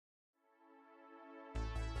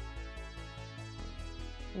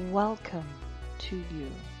Welcome to you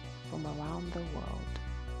from around the world.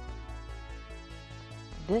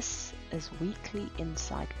 This is Weekly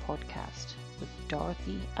Insight Podcast with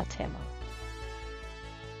Dorothy Atema.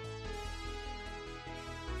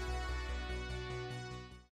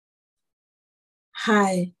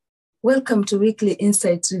 Hi, welcome to Weekly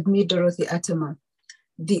Insights with me, Dorothy Atema,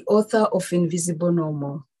 the author of Invisible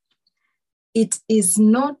Normal. It is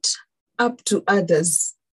not up to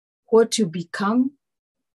others what you become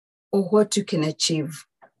or what you can achieve.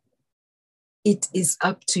 It is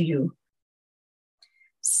up to you.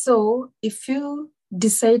 So if you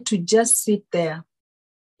decide to just sit there,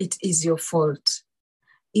 it is your fault.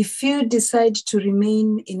 If you decide to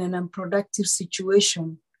remain in an unproductive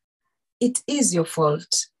situation, it is your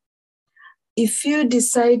fault. If you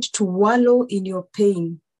decide to wallow in your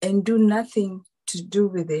pain and do nothing to do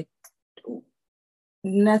with it,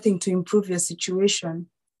 nothing to improve your situation,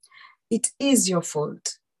 it is your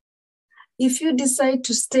fault. If you decide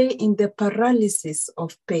to stay in the paralysis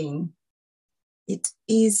of pain, it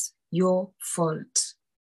is your fault.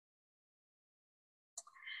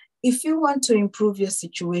 If you want to improve your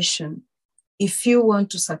situation, if you want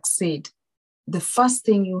to succeed, the first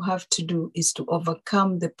thing you have to do is to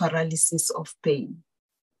overcome the paralysis of pain.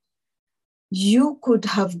 You could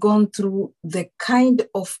have gone through the kind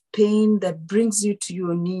of pain that brings you to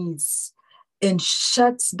your knees and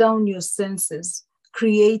shuts down your senses,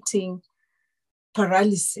 creating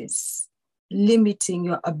paralysis, limiting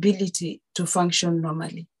your ability to function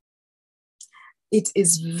normally. It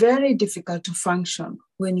is very difficult to function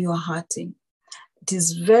when you are hurting. It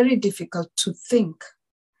is very difficult to think.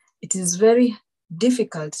 It is very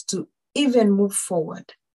difficult to even move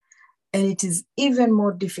forward. And it is even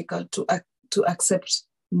more difficult to accept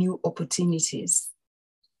new opportunities.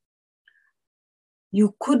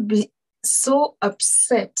 You could be so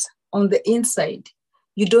upset on the inside,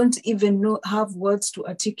 you don't even have words to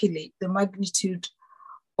articulate the magnitude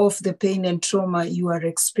of the pain and trauma you are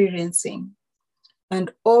experiencing.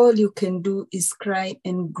 And all you can do is cry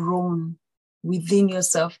and groan within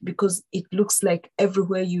yourself because it looks like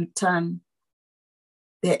everywhere you turn,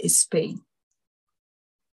 there is pain.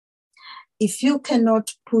 If you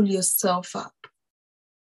cannot pull yourself up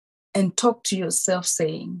and talk to yourself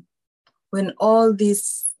saying, when all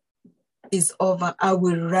this is over, I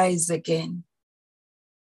will rise again,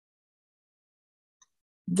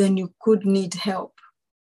 then you could need help.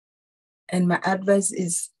 And my advice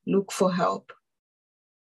is look for help.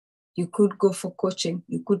 You could go for coaching.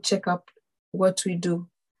 You could check up what we do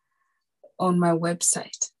on my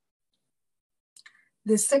website.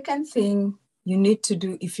 The second thing you need to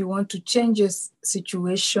do if you want to change your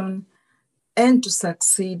situation and to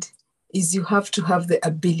succeed is you have to have the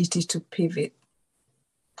ability to pivot.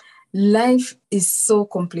 Life is so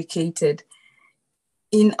complicated.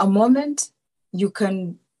 In a moment, you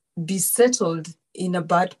can be settled in a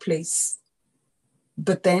bad place,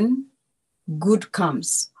 but then good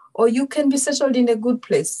comes. Or you can be settled in a good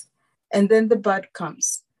place and then the bad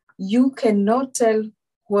comes. You cannot tell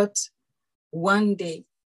what one day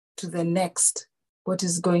to the next, what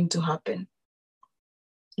is going to happen.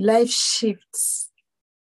 Life shifts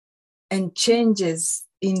and changes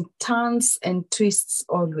in turns and twists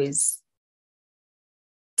always,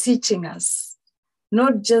 teaching us,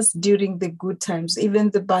 not just during the good times,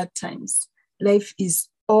 even the bad times. Life is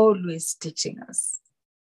always teaching us.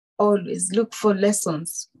 Always look for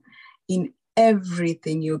lessons in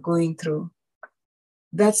everything you're going through.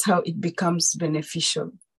 That's how it becomes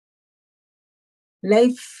beneficial.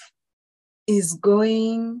 Life is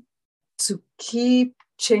going to keep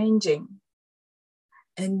changing,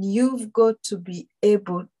 and you've got to be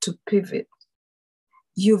able to pivot.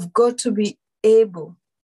 You've got to be able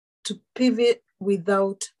to pivot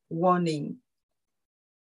without warning.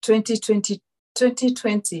 2020,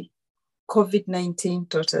 COVID-19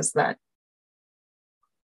 taught us that.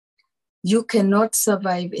 You cannot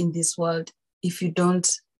survive in this world if you don't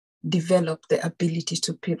develop the ability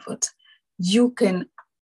to pivot. You can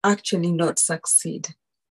actually not succeed.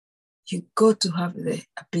 You got to have the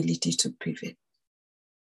ability to pivot.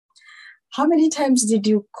 How many times did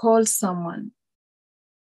you call someone,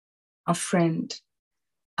 a friend,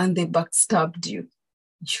 and they backstabbed you?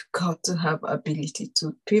 You got to have ability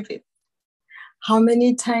to pivot. How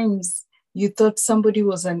many times you thought somebody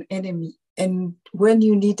was an enemy, and when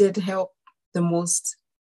you needed help the most,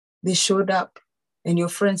 they showed up and your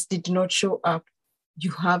friends did not show up?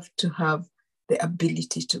 You have to have the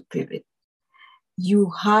ability to pivot. You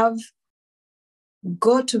have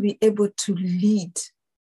got to be able to lead,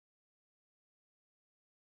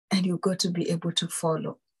 and you've got to be able to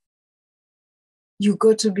follow. You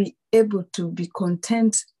got to be able to be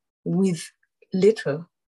content with little.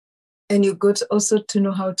 And you got also to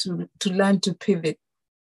know how to learn to pivot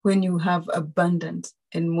when you have abundance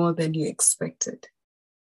and more than you expected.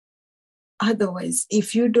 Otherwise,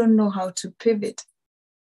 if you don't know how to pivot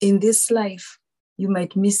in this life, you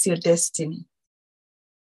might miss your destiny.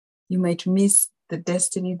 You might miss the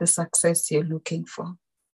destiny, the success you're looking for.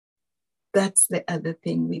 That's the other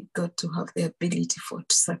thing we've got to have the ability for,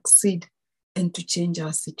 to succeed and to change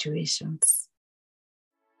our situations.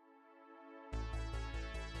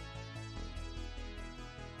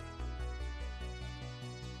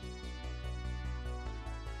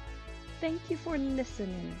 Thank you for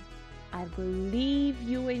listening. I believe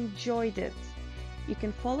you enjoyed it. You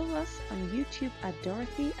can follow us on YouTube at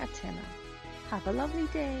Dorothy Atena. Have a lovely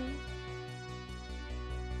day.